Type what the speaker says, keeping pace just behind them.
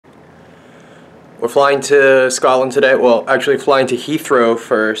We're flying to Scotland today. Well, actually flying to Heathrow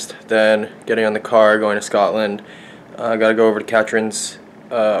first, then getting on the car, going to Scotland. Gotta go over to Catherine's,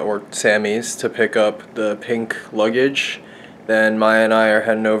 or Sammy's, to pick up the pink luggage. Then Maya and I are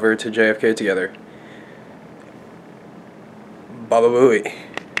heading over to JFK together. Baba Booey.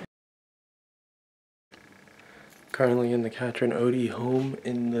 Currently in the Catherine Odie home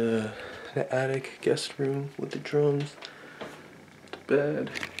in the attic guest room with the drums, the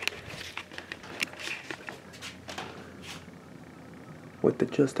bed, with the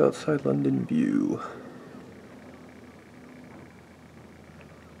just outside London view.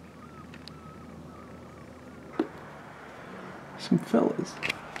 Some fellas.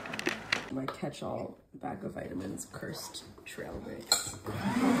 My catch-all bag of vitamins, cursed trail mix.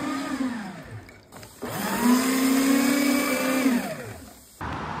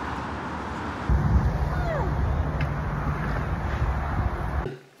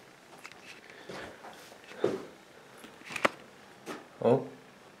 Oh,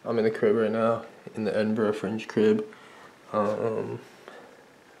 I'm in the crib right now, in the Edinburgh Fringe crib. That's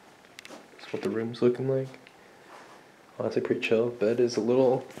what the room's looking like. Honestly, pretty chill. Bed is a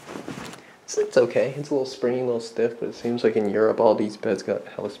little, it's okay. It's a little springy, a little stiff, but it seems like in Europe all these beds got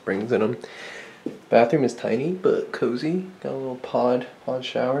hella springs in them. Bathroom is tiny, but cozy. Got a little pod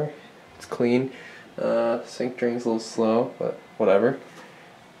shower. It's clean. Sink drain's a little slow, but whatever.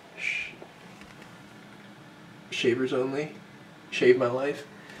 Shavers only. Shave my life.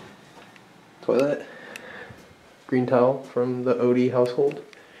 Toilet. Green towel from the Odie household.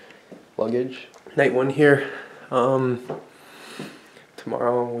 Luggage. Night one here.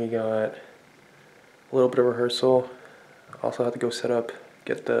 Tomorrow we got a little bit of rehearsal. Also have to go set up,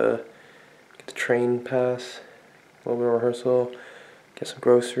 get the train pass, a little bit of rehearsal, get some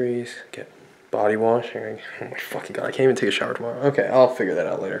groceries, get body wash. Oh my fucking god, I can't even take a shower tomorrow. Okay, I'll figure that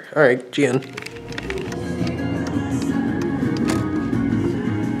out later. Alright, GN.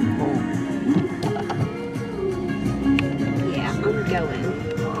 Yeah, I'm going.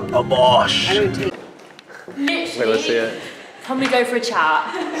 ABOSH! I don't take. Literally. Wait, let's see it. Can we go for a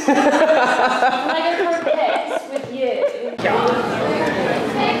chat? Can I go for a piss with you?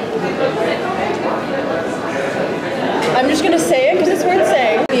 I'm just gonna say it because it's worth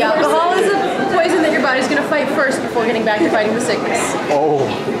saying. The alcohol is a poison that your body's gonna fight first before getting back to fighting the sickness. Oh.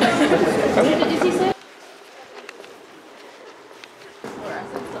 What did you say?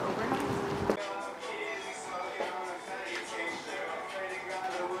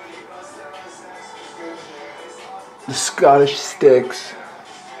 The Scottish sticks.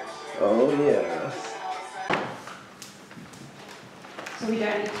 Oh yeah. So we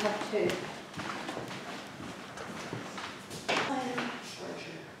don't need to have two.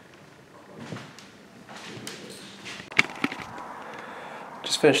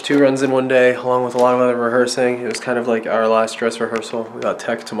 Just finished 2 runs in one day, along with a lot of other rehearsing. It was kind of like our last dress rehearsal. We got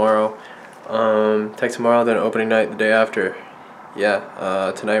tech tomorrow. Then opening night the day after.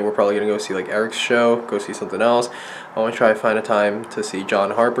 Yeah, tonight we're probably gonna go see like Eric's show, go see something else. I want to try to find a time to see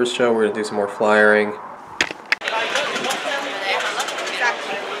John Harper's show. We're gonna do some more flyering.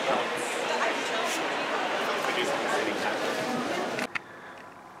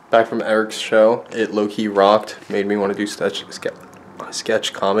 Back from Eric's show, it low-key rocked, made me want to do sketch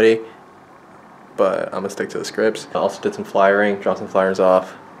comedy, but I'm gonna stick to the scripts. I also did some flyering, dropped some flyers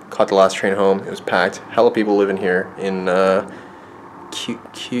off, caught the last train home. It was packed. Hella people living here in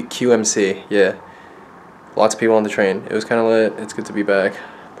QMC, yeah. Lots of people on the train. It was kind of lit. It's good to be back.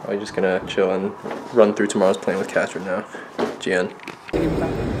 Probably just gonna chill and run through tomorrow's plane with Catherine now. GN.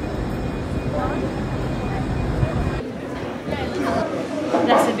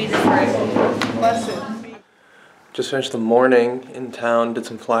 Blessed be the fruit. Blessed. Just finished the morning in town, did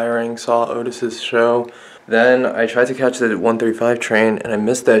some flyering, saw Otis's show. Then I tried to catch the 1:35 train and I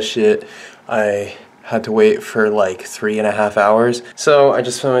missed that shit. I had to wait for like 3.5 hours. So I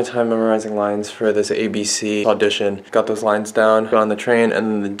just spent my time memorizing lines for this ABC audition. Got those lines down, got on the train, and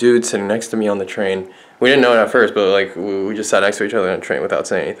then the dude sitting next to me on the train, we didn't know it at first, but like we just sat next to each other on the train without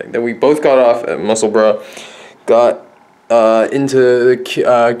saying anything. Then we both got off at Musselburgh, got into the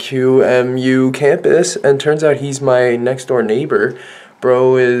QMU campus, and turns out he's my next door neighbor.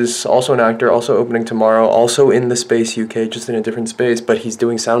 Bro is also an actor, also opening tomorrow, also in the Space UK, just in a different space, but he's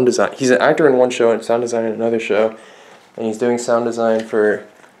doing sound design. He's an actor in one show and sound design in another show, and he's doing sound design for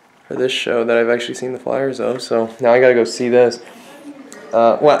this show that I've actually seen the flyers of, so now I gotta go see this.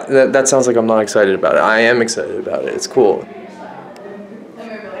 Well, that sounds like I'm not excited about it. I am excited about it. It's cool. Like,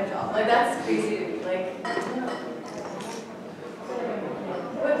 that's crazy. Like,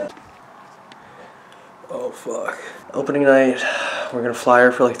 oh fuck. Opening night We're gonna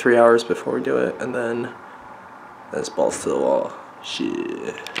flyer for like 3 hours before we do it, and then it's balls to the wall.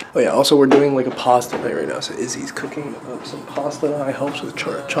 Shit. Oh yeah, also we're doing like a pasta night right now, so Izzy's cooking up some pasta. I helps with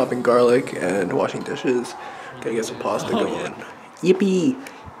chopping garlic and washing dishes. Gotta get some pasta going. Yippee!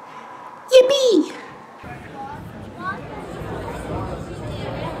 Yippee!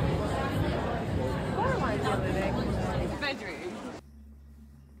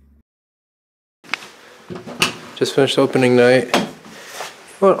 Just finished opening night.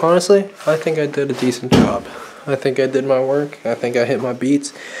 Well, honestly, I think I did a decent job. I think I did my work. I think I hit my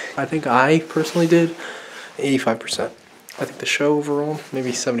beats. I think I personally did 85%. I think the show overall,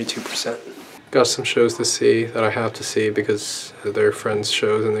 maybe 72%. Got some shows to see that I have to see because they're friends'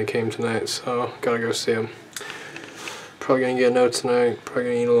 shows and they came tonight, so gotta go see them. Probably gonna get a note tonight. Probably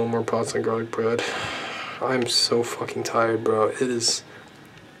gonna eat a little more pasta and garlic bread. I'm so fucking tired, bro. It is.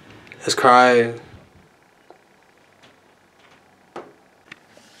 It's cry.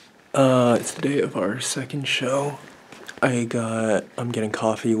 It's the day of our second show. I'm getting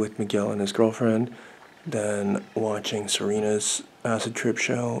coffee with Miguel and his girlfriend, then watching Serena's acid trip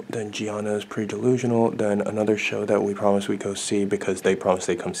show, then Gianna's pre-delusional, then another show that we promised we'd go see because they promised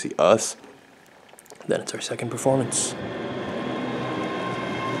they'd come see us. Then it's our second performance.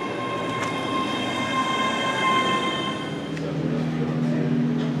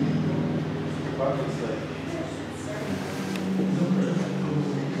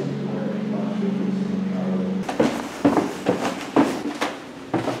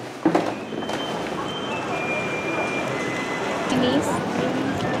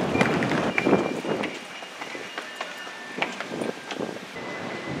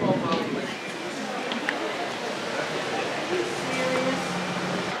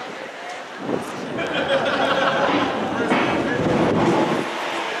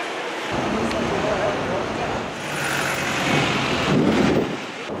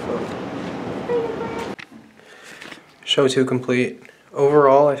 Show 2 complete.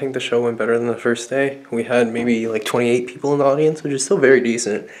 Overall, I think the show went better than the first day. We had maybe like 28 people in the audience, which is still very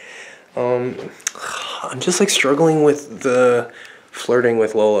decent. I'm just like struggling with the flirting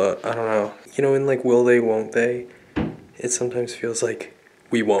with Lola. I don't know. You know, in like will they, won't they? It sometimes feels like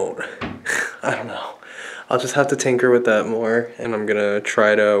we won't. I don't know. I'll just have to tinker with that more, and I'm gonna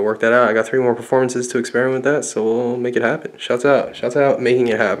try to work that out. I got 3 more performances to experiment with that, so we'll make it happen. Shouts out. Shouts out making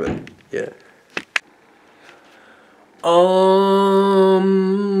it happen. Yeah.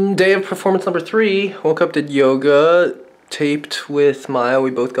 Day of performance number 3, woke up, did yoga, taped with Maya, we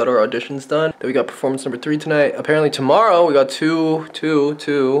both got our auditions done. Then we got performance number 3 tonight. Apparently tomorrow we got two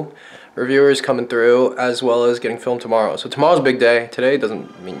reviewers coming through, as well as getting filmed tomorrow. So tomorrow's a big day. Today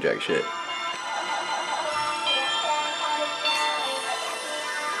doesn't mean jack shit.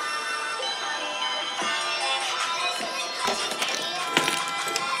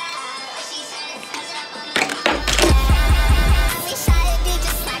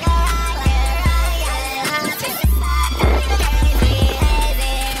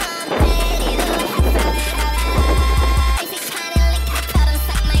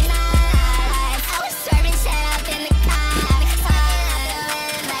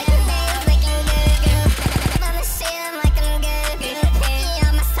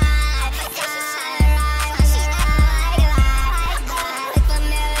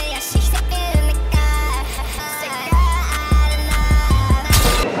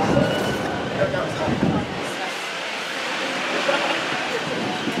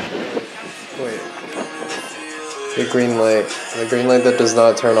 The green light that does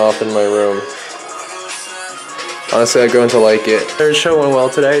not turn off in my room. Honestly, I've grown to like it. Third show went well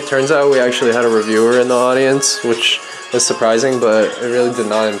today. Turns out we actually had a reviewer in the audience, which was surprising, but it really did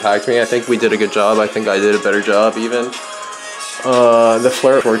not impact me. I think we did a good job. I think I did a better job even. The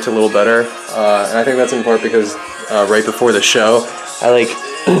flirt worked a little better, and I think that's important because right before the show,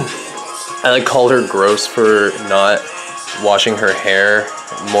 I called her gross for not washing her hair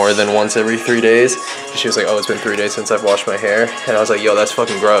more than once every 3 days. She was like, oh, it's been 3 days since I've washed my hair. And I was like, yo, that's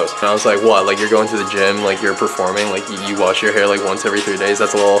fucking gross. And I was like, what? Like, you're going to the gym, like, you're performing, like, you wash your hair, like, once every 3 days?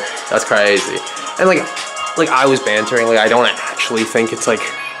 That's crazy. And, like, I was bantering. Like, I don't actually think it's, like,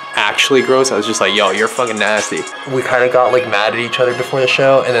 actually gross. I was just like, yo, you're fucking nasty. We kind of got, like, mad at each other before the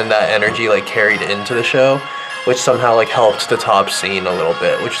show, and then that energy, like, carried into the show, which somehow, like, helped the top scene a little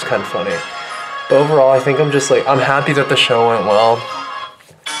bit, which is kind of funny. But overall, I think I'm happy that the show went well.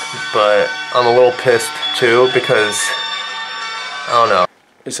 But I'm a little pissed too because, I don't know.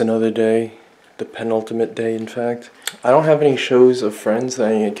 It's another day, the penultimate day in fact. I don't have any shows of Friends that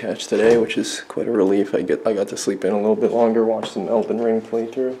I need to catch today, which is quite a relief. I got to sleep in a little bit longer, watch some Elden Ring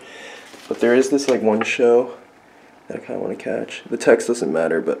playthrough. But there is this like one show that I kind of want to catch. The text doesn't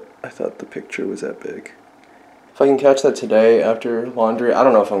matter, but I thought the picture was that big. If I can catch that today after laundry, I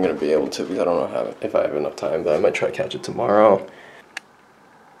don't know if I'm going to be able to because I don't know if I have enough time, but I might try to catch it tomorrow.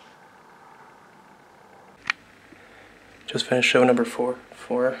 Just finished show number 4.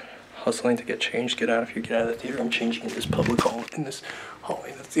 Hustling to get changed, get out of here, get out of the theater. I'm changing in this public hall, in this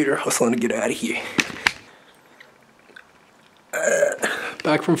hallway in the theater, hustling to get out of here.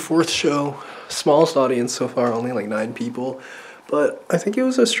 Back from 4th show. Smallest audience so far, only like 9 people. But I think it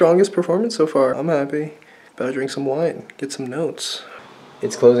was the strongest performance so far. I'm happy. About to drink some wine, get some notes.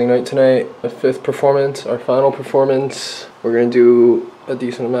 It's closing night tonight. The 5th performance, our final performance. We're gonna do a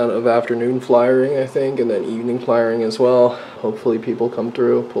decent amount of afternoon flyering, I think, and then evening flyering as well. Hopefully people come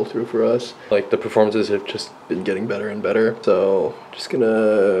through, pull through for us. Like, the performances have just been getting better and better. So just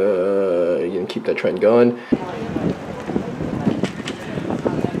gonna keep that trend going.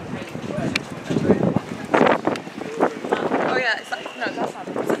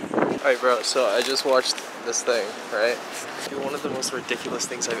 Alright bro, so I just watched this thing, right? One of the most ridiculous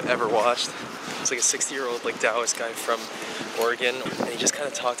things I've ever watched. It's like a 60-year-old like Taoist guy from Oregon, and he just kind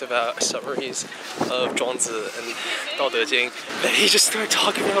of talked about summaries of Zhuangzi and Dao De Jing. And he just started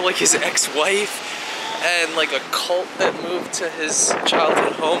talking about like his ex-wife and like a cult that moved to his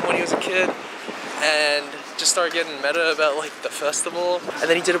childhood home when he was a kid, and just started getting meta about like the festival. And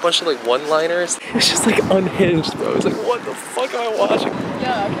then he did a bunch of like one-liners. It's just like unhinged, bro. It's like, what the fuck am I watching?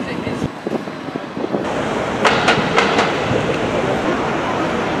 Yeah, because it is.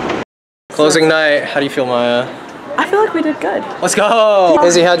 Closing night. How do you feel, Maya? I feel like we did good. Let's go!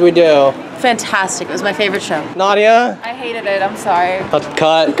 Izzy, how'd we do? Fantastic. It was my favorite show. Nadia? I hated it, I'm sorry.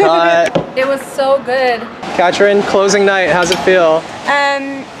 Cut. It was so good. Katrin, closing night. How's it feel?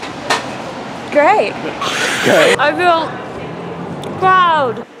 Great. Good. I feel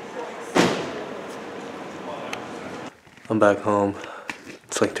proud. I'm back home.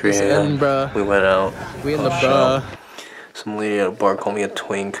 It's like 3 It's a.m. Edinburgh. We went out. We in the show. bruh. Some lady at a bar called me a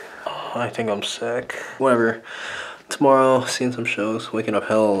twink. I think I'm sick. Whatever. Tomorrow, seeing some shows, waking up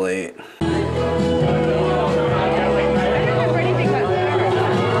hella late.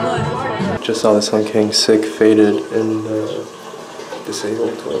 Just saw the Sun King sick, faded, and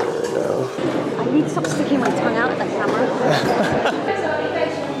disabled toilet right now. I need to stop sticking my tongue out at the camera.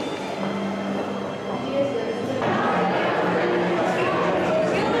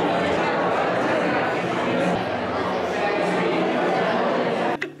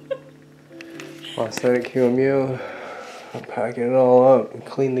 Last night at QMU, I'm packing it all up and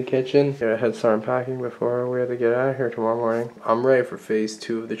clean the kitchen. Get a head start on packing before we have to get out of here tomorrow morning. I'm ready for phase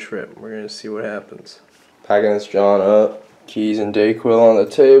 2 of the trip. We're gonna see what happens. Packing this John up. Keys and Dayquil on the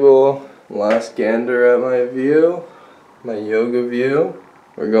table. Last gander at my view. My yoga view.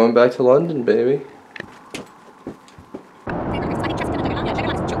 We're going back to London, baby.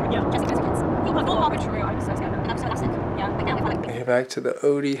 Okay, back to the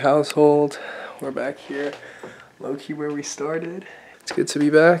Odie household. We're back here, low-key where we started. It's good to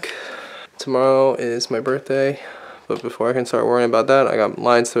be back. Tomorrow is my birthday, but before I can start worrying about that, I got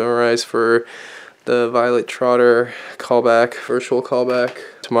lines to memorize for the Violet Trotter callback, virtual callback.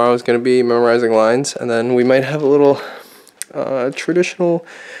 Tomorrow is going to be memorizing lines, and then we might have a little traditional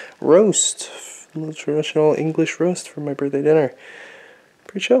roast, a little traditional English roast for my birthday dinner.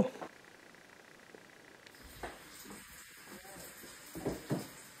 Pretty chill.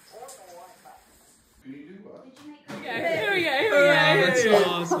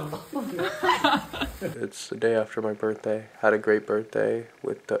 It's the day after my birthday. Had a great birthday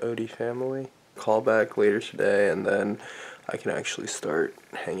with the Odie family. Call back later today, and then I can actually start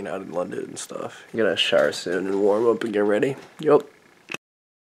hanging out in London and stuff. I'm gonna shower soon and warm up and get ready. Yup.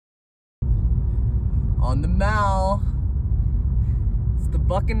 On the Mall. It's the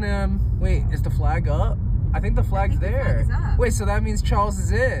Buckingham. Wait, is the flag up? I think the flag's there. The flag is up. Wait, so that means Charles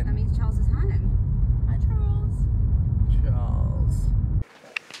is in. That means Charles is home. Hi, Charles. Charles.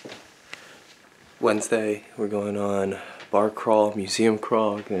 Wednesday, we're going on bar crawl, museum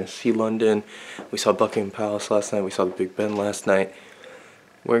crawl. We're gonna see London. We saw Buckingham Palace last night. We saw the Big Ben last night.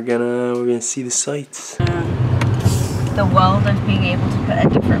 We're gonna see the sights. The world of being able to put a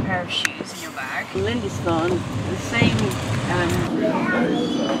different pair of shoes in your bag. Lindisfarne, the same.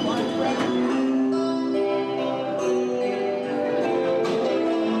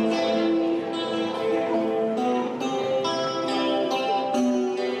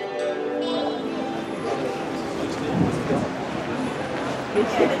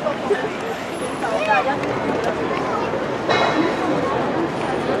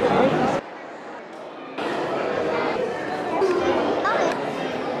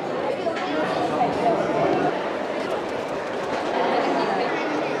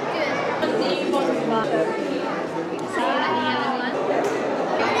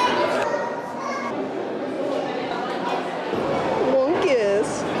 One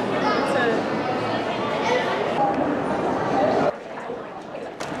kiss.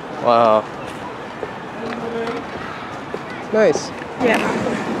 Wow. Nice. Yeah.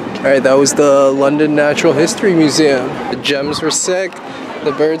 Alright, that was the London Natural History Museum. The gems were sick,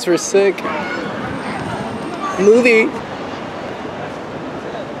 the birds were sick. Movie.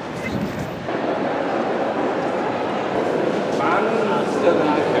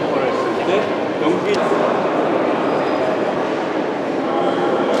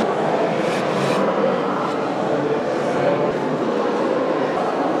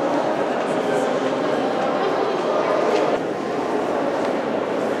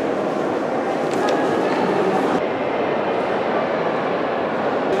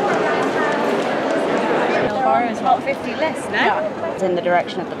 About 50 less now. It's in the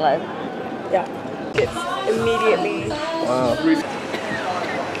direction of the globe. Yeah. It's immediately. Wow.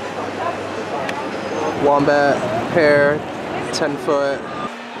 Wombat, pear, 10 foot.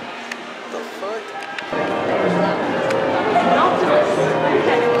 The fuck?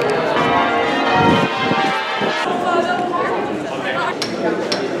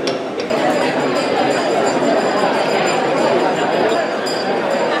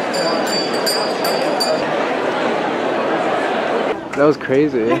 That was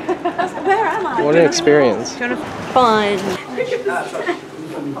crazy. Where am I? What an experience. Fun.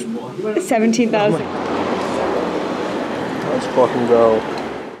 17,000. Let's fucking go.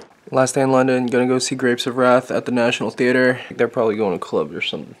 Last day in London, gonna go see Grapes of Wrath at the National Theatre. They're probably going to club or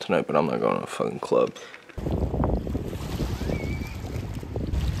something tonight, but I'm not going to a fucking club.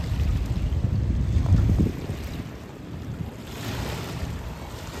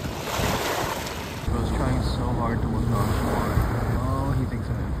 Bro's trying so hard to look nonchalant. Oh, he thinks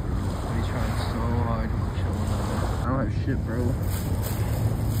I'm improved, but he's trying so hard to look chill about it. I don't have shit, bro.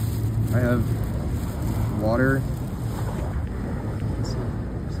 I have water.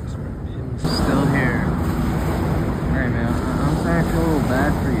 Still here. Alright, man. I'm starting to feel a little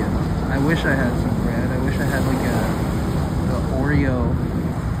bad for you. I wish I had some bread. I wish I had like a Oreo.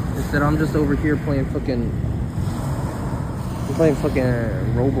 Instead, I'm just over here playing fucking. I'm playing fucking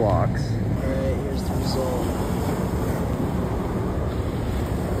Roblox. Alright, here's the result.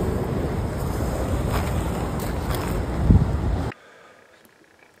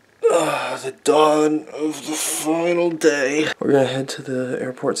 The dawn of the final day. We're gonna head to the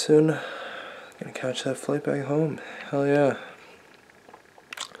airport soon. Gonna catch that flight back home. Hell yeah.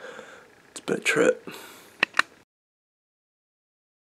 It's been a trip.